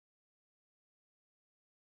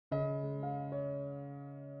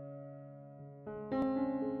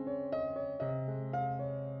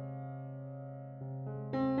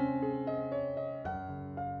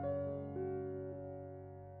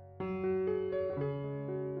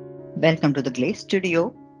Welcome to the Glac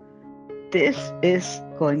Studio. This is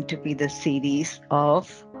going to be the series of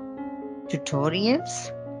tutorials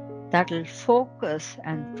that will focus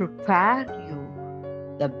and prepare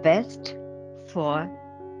you the best for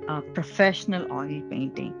professional oil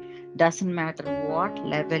painting. Doesn't matter what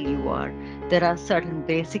level you are, there are certain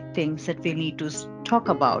basic things that we need to talk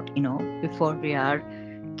about, before we are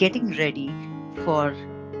getting ready for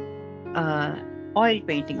uh, oil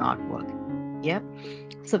painting artwork. Yep.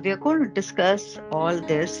 So we are going to discuss all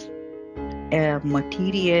this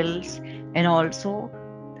materials and also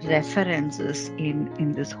references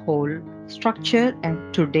in this whole structure.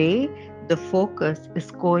 And today the focus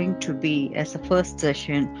is going to be, as a first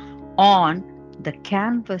session, on the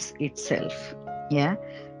canvas itself. Yeah.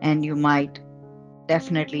 And you might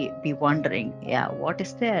definitely be wondering, yeah, what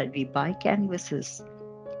is there? We buy canvases.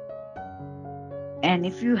 And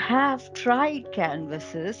if you have tried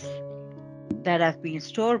canvases that have been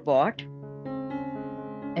store bought,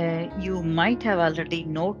 you might have already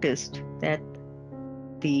noticed that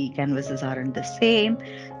the canvases aren't the same.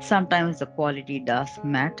 Sometimes the quality does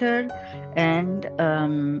matter. And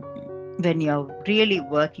when you're really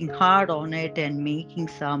working hard on it and making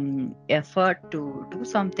some effort to do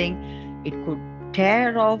something, it could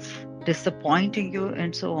tear off, disappointing you,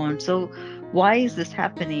 and so on. So, why is this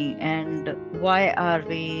happening? And why are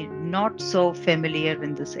we not so familiar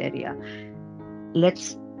in this area?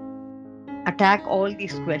 Let's attack all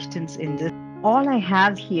these questions in this. All I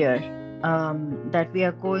have here, that we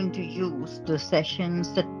are going to use the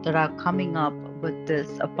sessions that are coming up with this,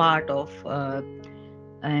 a part of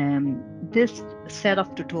this set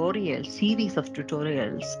of tutorials, series of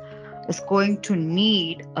tutorials, is going to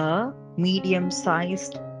need a medium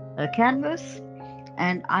sized canvas.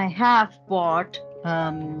 And I have bought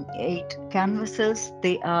 8 canvases.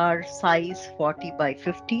 They are size 40 by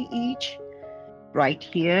 50 each, right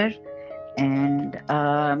here. And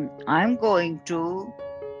I'm going to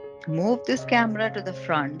move this camera to the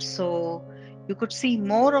front so you could see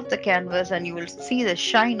more of the canvas, and you will see the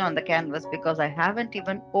shine on the canvas because I haven't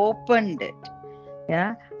even opened it.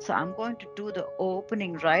 Yeah. So I'm going to do the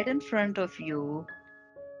opening right in front of you,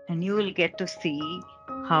 and you will get to see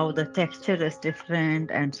how the texture is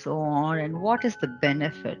different and so on, and what is the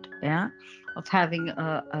benefit, yeah, of having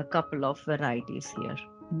a couple of varieties here.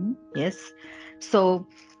 Yes. So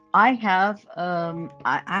I have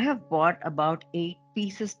bought about 8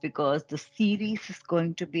 pieces because the series is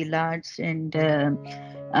going to be large, and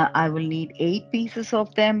I will need 8 pieces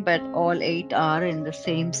of them, but all 8 are in the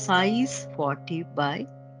same size, 40 by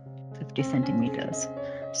 50 centimeters.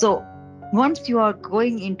 So once you are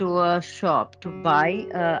going into a shop to buy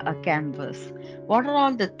a canvas, what are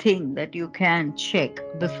all the things that you can check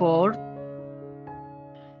before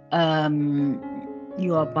um,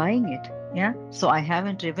 you are buying it? Yeah. So I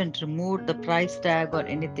haven't even removed the price tag or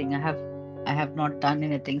anything. I have not done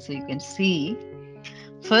anything. So you can see,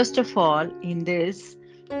 first of all, in this,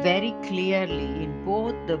 very clearly in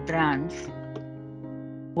both the brands,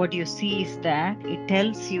 what you see is that it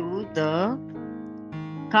tells you the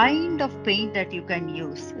kind of paint that you can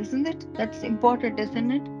use, isn't it? That's important, isn't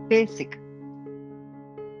it? Basic.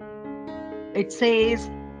 It says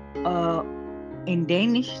uh, in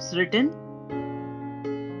Danish, it's written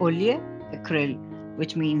olie acryl,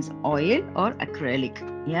 which means oil or acrylic.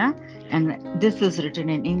 Yeah. And this is written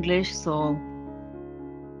in English, so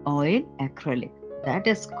oil acrylic. That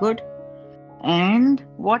is good. And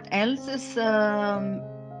what else is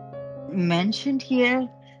mentioned here?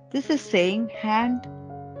 This is saying hand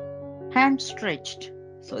stretched.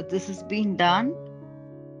 So this is being done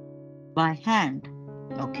by hand.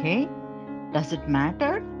 Okay. Does it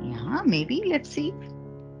matter? Yeah, maybe. Let's see.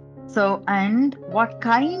 So, and what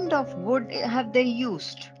kind of wood have they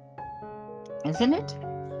used? Isn't it?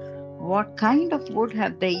 What kind of wood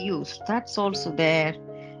have they used? That's also there.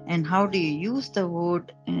 And how do you use the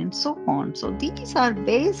wood and so on. So, these are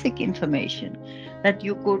basic information that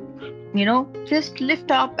you could, just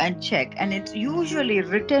lift up and check. And it's usually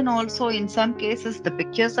written also. In some cases, the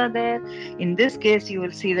pictures are there. In this case, you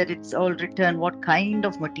will see that it's all written what kind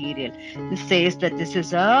of material. This says that this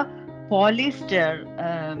is a polyester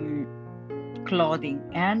clothing,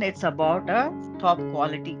 and it's about a top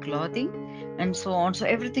quality clothing and so on. So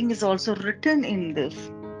everything is also written in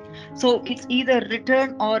this. So it's either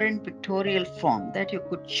written or in pictorial form that you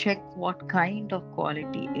could check what kind of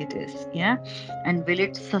quality it is. Yeah. And will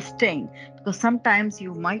it sustain? Because sometimes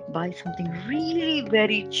you might buy something really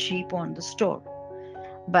very cheap on the store,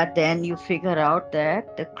 but then you figure out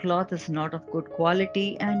that the cloth is not of good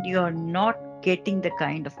quality and you're not getting the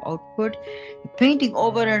kind of output. You're painting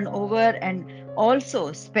over and over, and also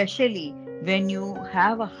especially when you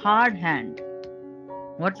have a hard hand.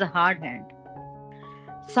 What's a hard hand?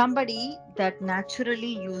 Somebody that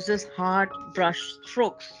naturally uses hard brush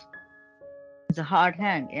strokes. It's a hard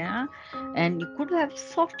hand, yeah, and you could have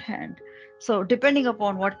soft hand. So depending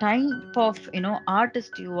upon what type of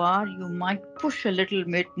artist you are, you might push a little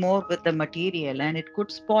bit more with the material, and it could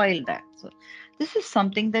spoil that. So this is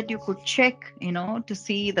something that you could check, to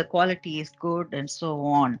see the quality is good and so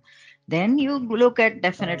on. Then you look at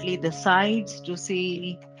definitely the sides to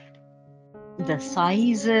see the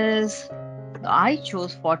sizes. I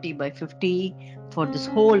chose 40 by 50 for this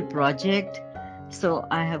whole project. So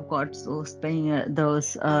I have got those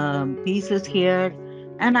pieces here,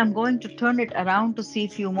 and I'm going to turn it around to see a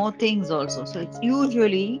few more things also. So it's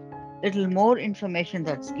usually little more information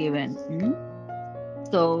that's given.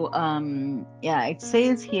 So yeah, it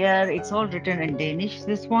says here it's all written in Danish.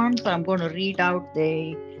 This one, so I'm going to read out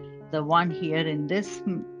the one here in this.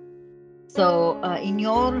 So in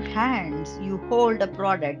your hands, you hold a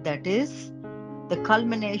product that is the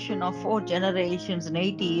culmination of 4 generations and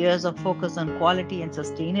 80 years of focus on quality and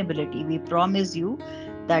sustainability. We promise you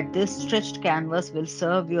that this stretched canvas will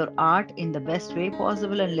serve your art in the best way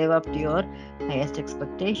possible and live up to your highest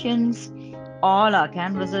expectations. All our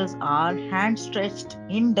canvases are hand stretched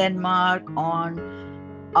in Denmark on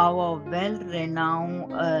our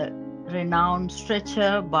renowned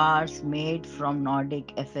stretcher bars made from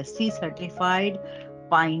Nordic FSC certified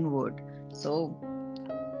pine wood. So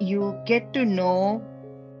you get to know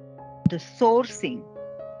the sourcing.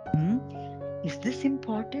 Hmm? Is this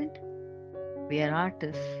important? We are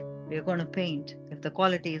artists. We are going to paint. If the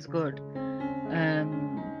quality is good,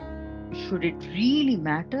 um, should it really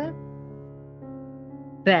matter?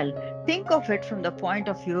 Well, think of it from the point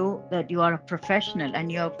of view that you are a professional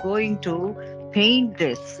and you are going to paint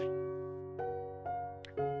this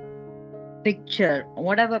picture,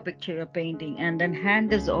 whatever picture you're painting, and then hand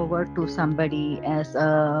this over to somebody as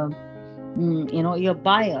your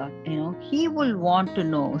buyer. He will want to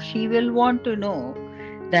know, she will want to know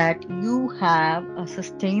that you have a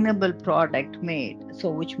sustainable product made. So,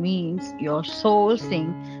 which means your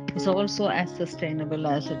sourcing is also as sustainable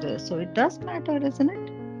as it is. So, it does matter, isn't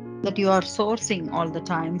it? That you are sourcing all the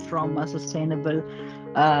time from a sustainable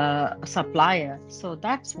supplier. So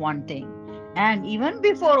that's one thing. And even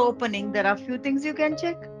before opening, there are a few things you can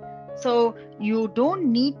check. So you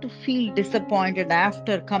don't need to feel disappointed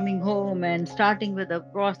after coming home and starting with the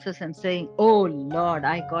process and saying, "Oh Lord,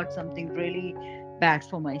 I got something really bad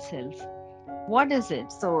for myself." What is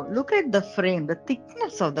it? So look at the frame, the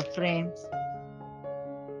thickness of the frame.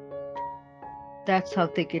 That's how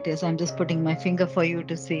thick it is. I'm just putting my finger for you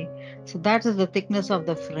to see. So that is the thickness of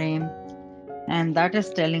the frame. And that is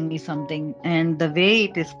telling me something. And the way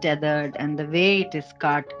it is tethered and the way it is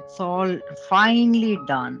cut, it's all finely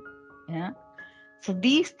done. Yeah. So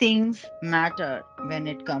these things matter when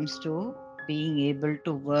it comes to being able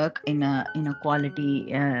to work in a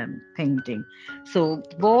quality painting. So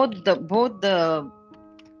both the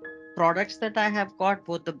products that I have got,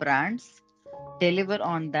 both the brands deliver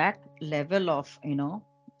on that level of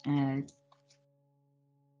uh,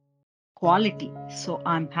 quality. So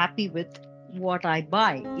I'm happy with what I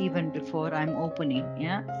buy even before I'm opening.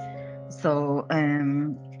 Yeah. So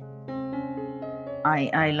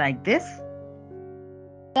I like this.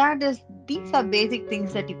 That is, these are basic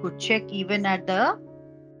things that you could check even at the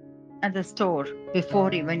store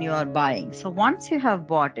before even you are buying. So once you have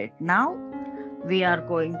bought it, now we are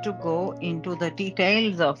going to go into the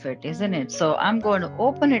details of it, isn't it? So I'm going to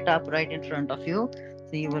open it up right in front of you,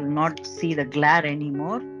 so you will not see the glare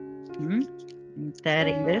anymore. I'm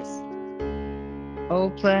tearing this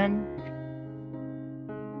open.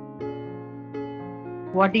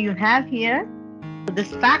 What do you have here? So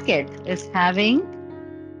this packet is having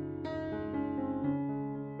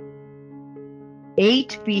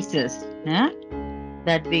 8 pieces,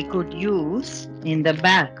 that we could use in the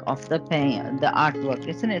back of the artwork,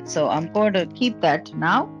 isn't it? So I'm going to keep that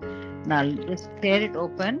now. Now just tear it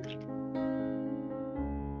open.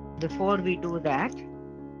 Before we do that,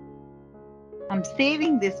 I'm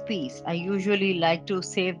saving this piece. I usually like to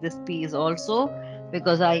save this piece also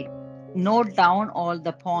because I note down all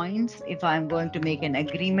the points. If I'm going to make an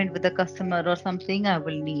agreement with the customer or something, I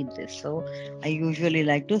will need this. So I usually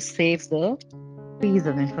like to save the piece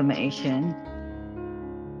of information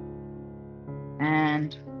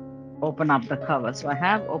and open up the cover. So I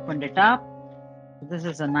have opened it up. This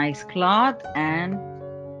is a nice cloth, and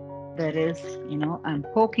there is, I'm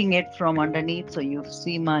poking it from underneath. So you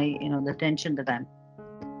see the tension that I'm.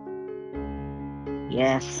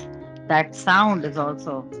 Yes, that sound is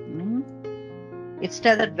also, it's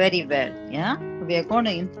tethered very well. Yeah. We are going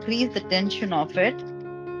to increase the tension of it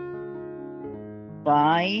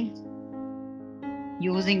by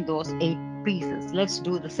using those 8 pieces. Let's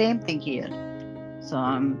do the same thing here. So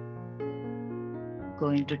I'm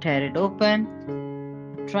going to tear it open.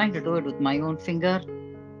 I'm trying to do it with my own finger.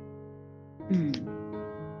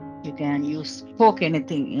 You can use poke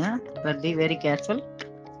anything, yeah, but be very careful.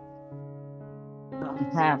 I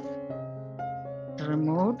have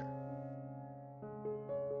removed.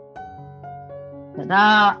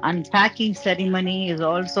 The unpacking ceremony is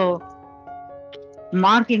also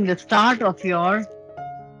marking the start of your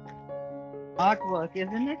artwork,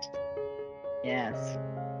 isn't it? Yes.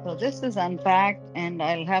 So this is unpacked, and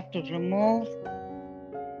I'll have to remove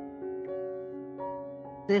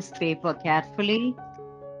this paper carefully.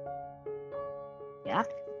 Yeah,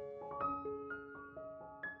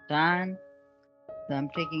 done. So I'm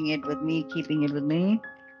taking it with me, keeping it with me.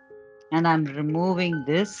 And I'm removing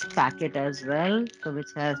this packet as well, so which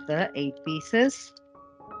has the 8 pieces.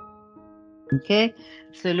 Okay,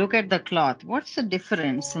 so look at the cloth. What's the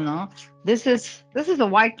difference? This is a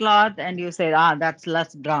white cloth, and you say, that's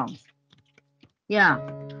less brown. Yeah,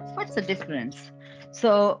 what's the difference?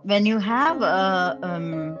 So when you have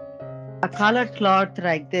a colored cloth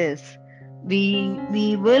like this, we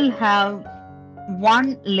will have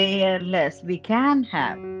one layer less. We can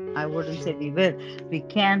have. I wouldn't say we will. We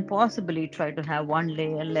can possibly try to have one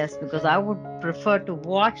layer less, because I would prefer to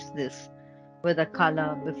watch this with a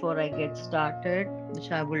color before I get started,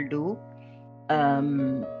 which I will do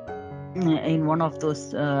in one of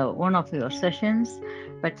your sessions.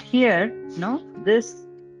 But here, no, this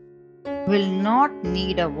will not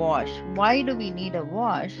need a wash. Why do we need a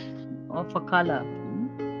wash of a color?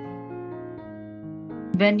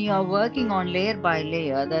 When you are working on layer by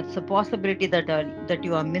layer, that's a possibility that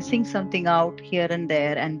you are missing something out here and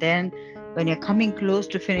there, and then when you're coming close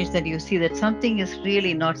to finish, that you see that something is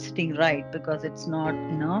really not sitting right because it's not,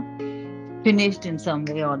 finished in some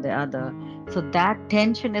way or the other. So that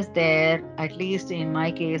tension is there. At least in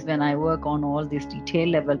my case, when I work on all these detail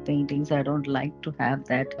level paintings, I don't like to have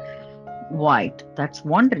that white. That's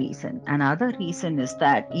one reason. Another reason is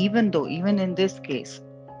that even in this case,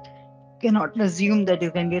 cannot assume that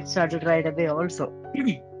you can get started right away also,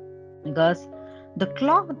 because the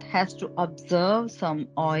cloth has to absorb some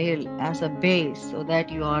oil as a base, so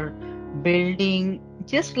that you are building,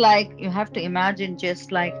 just like you have to imagine,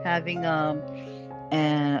 just like having uh,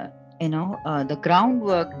 the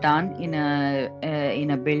groundwork done in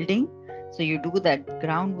a building. So you do that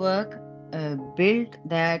groundwork, build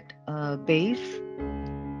that base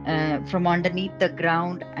from underneath the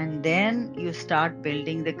ground, and then you start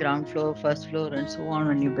building the ground floor, first floor, and so on.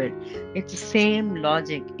 When you build, it's the same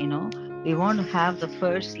logic. We want to have the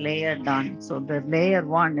first layer done, so the layer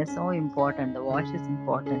one is so important, the wash is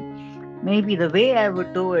important. Maybe the way I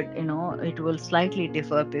would do it, it will slightly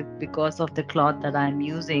differ because of the cloth that I'm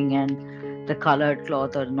using, and the colored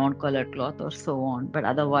cloth or non-colored cloth or so on. But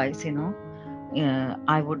otherwise,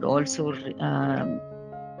 I would also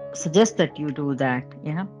suggest that you do that.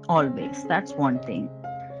 Yeah, always. That's one thing.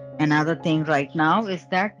 Another thing right now is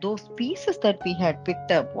that those pieces that we had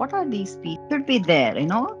picked up, what are these pieces? Should be there.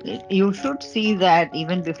 You should see that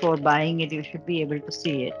even before buying it. You should be able to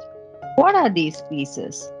see it. What are these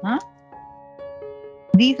pieces? Huh?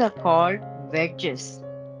 These are called wedges,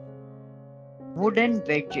 wooden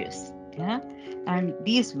wedges. Yeah, and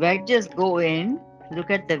these wedges go in.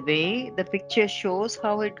 Look at the way the picture shows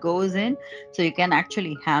how it goes in. So you can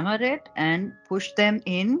actually hammer it and push them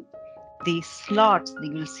in these slots.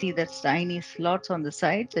 You will see that tiny slots on the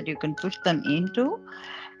sides that you can push them into.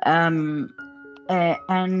 Um,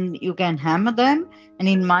 and you can hammer them. And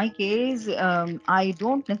in my case, I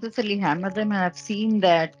don't necessarily hammer them. And I've seen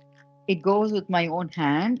that it goes with my own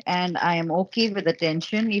hand, and I am okay with the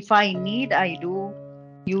tension. If I need, I do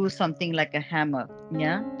use something like a hammer.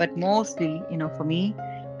 Yeah. But mostly, for me,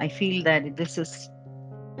 I feel that this is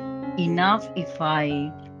enough if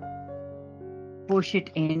I push it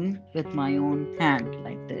in with my own hand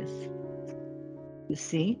like this. You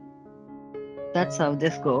see, that's how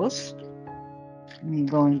this goes. I'm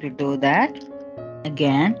going to do that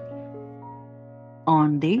again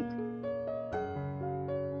on the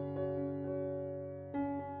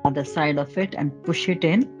other side of it and push it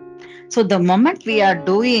in. So the moment we are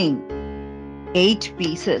doing 8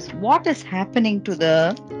 pieces, what is happening to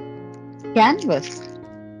the canvas?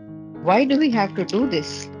 Why do we have to do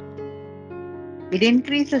this? It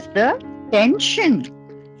increases the tension.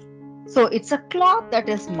 So it's a cloth that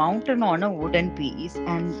is mounted on a wooden piece,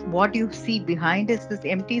 and what you see behind is this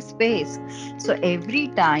empty space. So every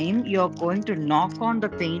time you're going to knock on the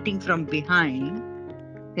painting from behind,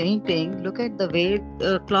 painting, look at the way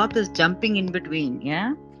the cloth is jumping in between.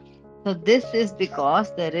 Yeah. So this is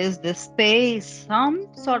because there is this space, some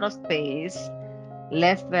sort of space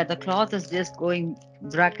left where the cloth is just going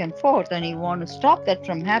back and forth, and you want to stop that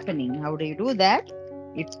from happening. How do you do that?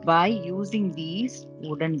 It's by using these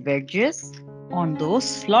wooden wedges on those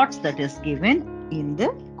slots that is given in the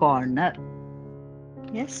corner.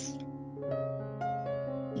 Yes,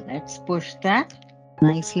 let's push that.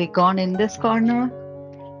 Nicely gone in this corner.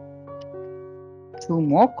 Two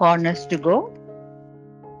more corners to go.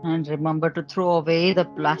 And remember to throw away the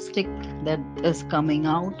plastic that is coming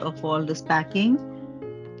out of all this packing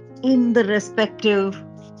in the respective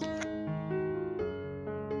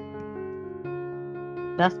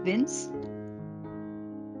dustbins.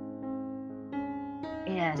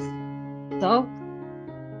 Yes. So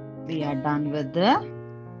we are done with the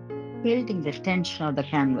building the tension of the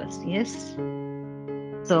canvas. Yes.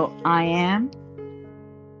 So I am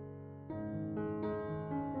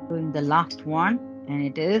doing the last one, and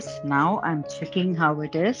it is now I'm checking how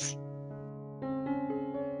it is.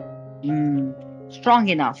 Strong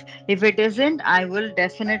enough. If it isn't, I will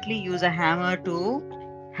definitely use a hammer to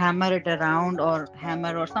hammer it around, or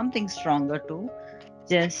hammer or something stronger to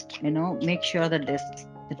just make sure that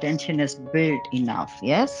the tension is built enough.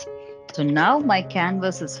 Yes. So now my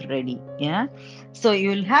canvas is ready. Yeah. So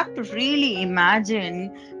you'll have to really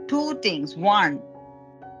imagine two things. One,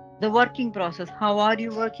 the working process. How are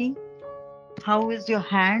you working? How is your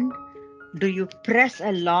hand? Do you press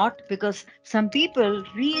a lot? Because some people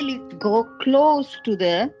really go close to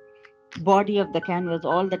the body of the canvas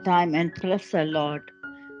all the time and press a lot.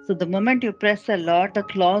 So the moment you press a lot, the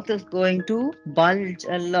cloth is going to bulge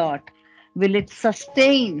a lot. Will it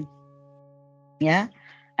sustain? Yeah.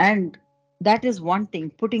 And that is one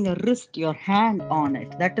thing. Putting a wrist, your hand on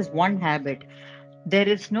it. That is one habit. There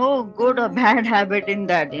is no good or bad habit in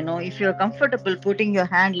that. If you're comfortable putting your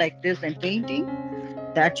hand like this and painting,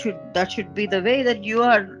 that should be the way that you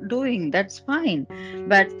are doing. That's fine.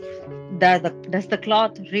 But does the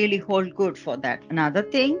cloth really hold good for that? Another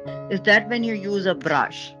thing is that when you use a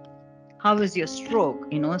brush, how is your stroke?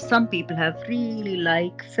 Some people have really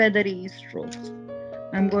like feathery strokes.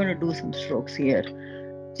 I'm going to do some strokes here,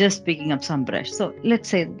 just picking up some brush. So let's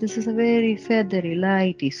say this is a very feathery,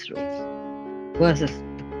 lighty stroke versus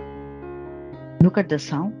look at the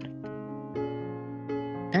sound.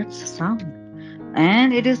 That's the sound.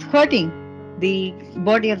 And it is hurting the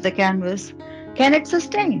body of the canvas. Can it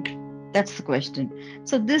sustain? That's the question.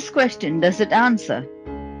 So, this question, does it answer?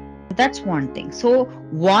 That's one thing. So,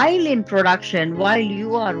 while in production, while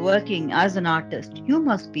you are working as an artist, you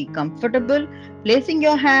must be comfortable placing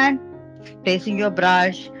your hand, placing your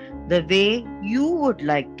brush the way you would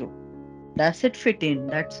like to. Does it fit in?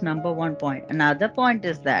 That's number one point. Another point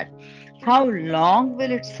is that how long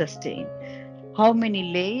will it sustain? How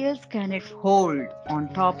many layers can it hold on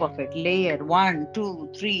top of it? Layer one, two,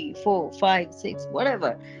 three, four, five, six,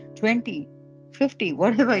 whatever, 20, 50,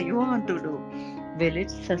 whatever you want to do. Will it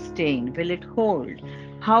sustain? Will it hold?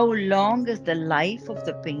 How long is the life of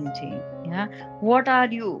the painting? Yeah.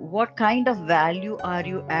 What kind of value are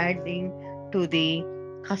you adding to the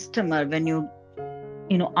customer when you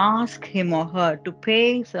ask him or her to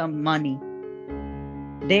pay some money?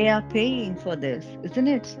 They are paying for this, isn't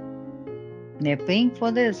it? They're paying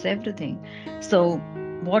for this, everything. So,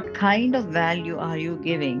 what kind of value are you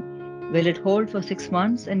giving? Will it hold for 6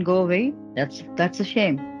 months and go away? That's a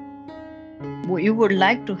shame. You would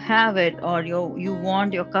like to have it, or you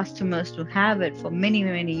want your customers to have it for many,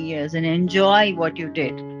 many years and enjoy what you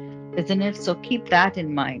did, isn't it? So keep that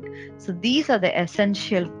in mind. So these are the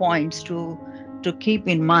essential points to keep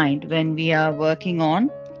in mind when we are working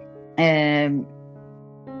on um,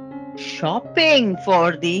 shopping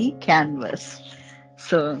for the canvas.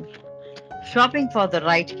 So shopping for the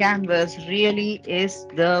right canvas really is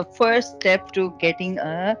the first step to getting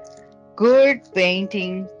a good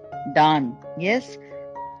painting done. Yes,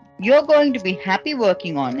 you're going to be happy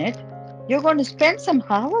working on it. You're going to spend some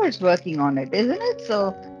hours working on it, isn't it?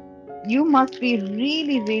 So you must be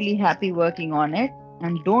really, really happy working on it.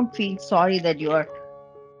 And don't feel sorry that you're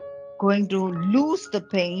going to lose the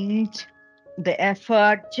paint, the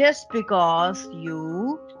effort, just because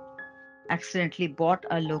you accidentally bought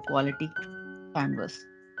a low quality canvas.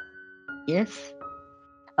 Yes.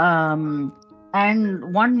 Um,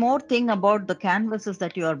 and one more thing about the canvases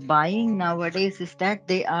that you are buying nowadays is that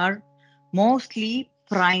they are mostly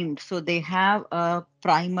primed. So they have a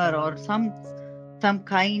primer or some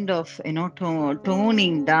kind of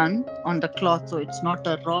toning done on the cloth. So it's not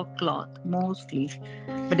a raw cloth mostly.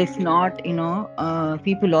 But if not,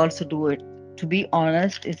 people also do it. To be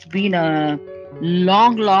honest, it's been a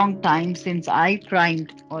long time since I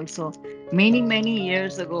primed also. Many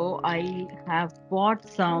years ago, I have bought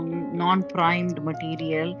some non-primed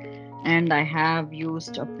material, and I have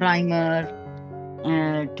used a primer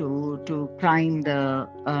to prime the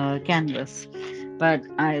canvas. But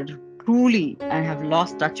I have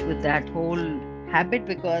lost touch with that whole habit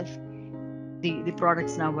because the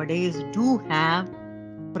products nowadays do have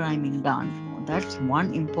priming done. That's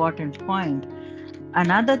one important point.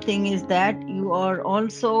 Another thing is that you are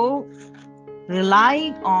also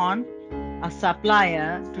relying on a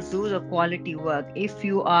supplier to do the quality work. If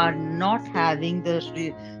you are not having the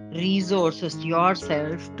resources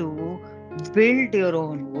yourself to build your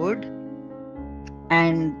own wood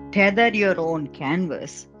and tether your own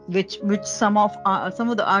canvas, which some of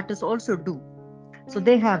the artists also do. So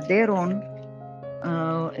they have their own,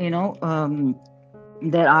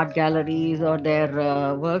 their art galleries or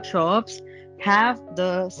their workshops have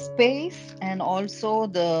the space, and also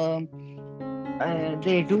they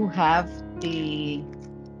do have the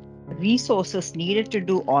resources needed to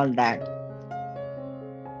do all that.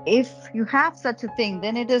 If you have such a thing,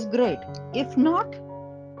 then it is great. If not,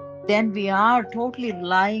 then we are totally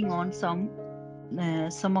relying on some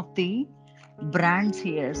of the brands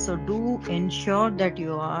here. So do ensure that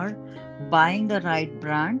you are buying the right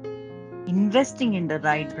brand, investing in the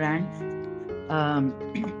right brand, um,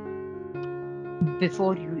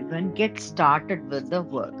 before you even get started with the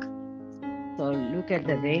work. So look at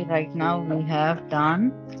the way right now we have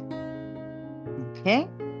done. Okay.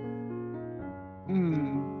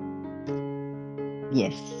 Mm,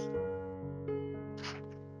 yes.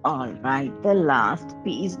 All right. The last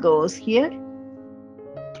piece goes here.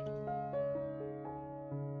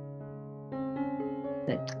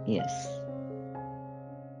 That yes.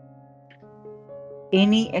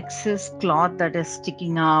 Any excess cloth that is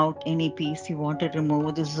sticking out, any piece you want to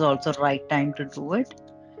remove, this is also right time to do it.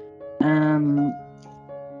 Um,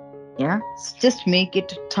 yeah. Just make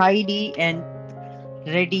it tidy and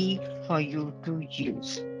ready for you to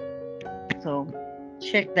use. So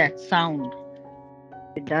check that sound.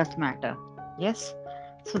 It does matter. Yes.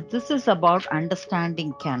 So this is about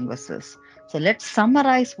understanding canvases. So let's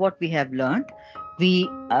summarize what we have learned. We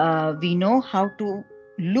know how to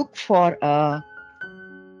look for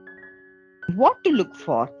what to look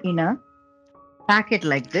for in a packet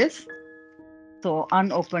like this. So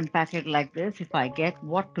unopened packet like this, if I get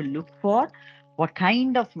what to look for, what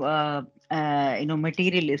kind of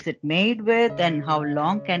material is it made with, and how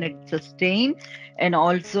long can it sustain, and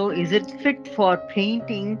also is it fit for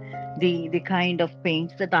painting the kind of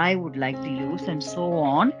paints that I would like to use, and so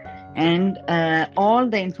on, and all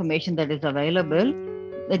the information that is available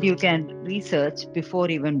that you can research before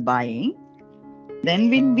even buying. Then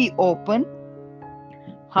when we open,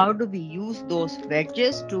 how do we use those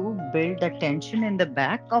wedges to build the tension in the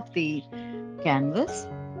back of the canvas?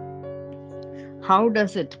 How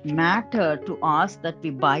does it matter to us that we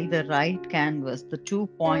buy the right canvas? The 2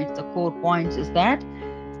 points, the core points is that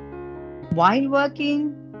while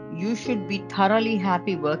working, you should be thoroughly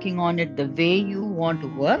happy working on it the way you want to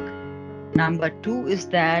work. Number two is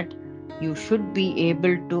that you should be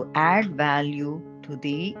able to add value to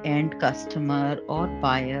the end customer or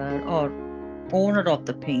buyer or owner of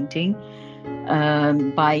the painting,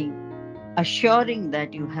 by assuring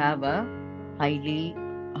that you have a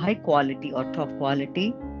high quality or top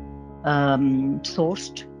quality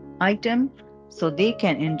sourced item, so they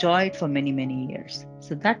can enjoy it for many years.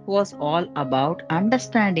 So that was all about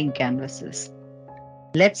understanding canvases.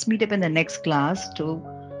 Let's meet up in the next class to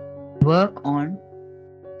work on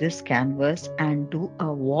this canvas and do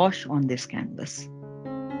a wash on this canvas.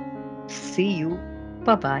 See you.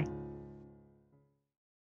 Bye bye.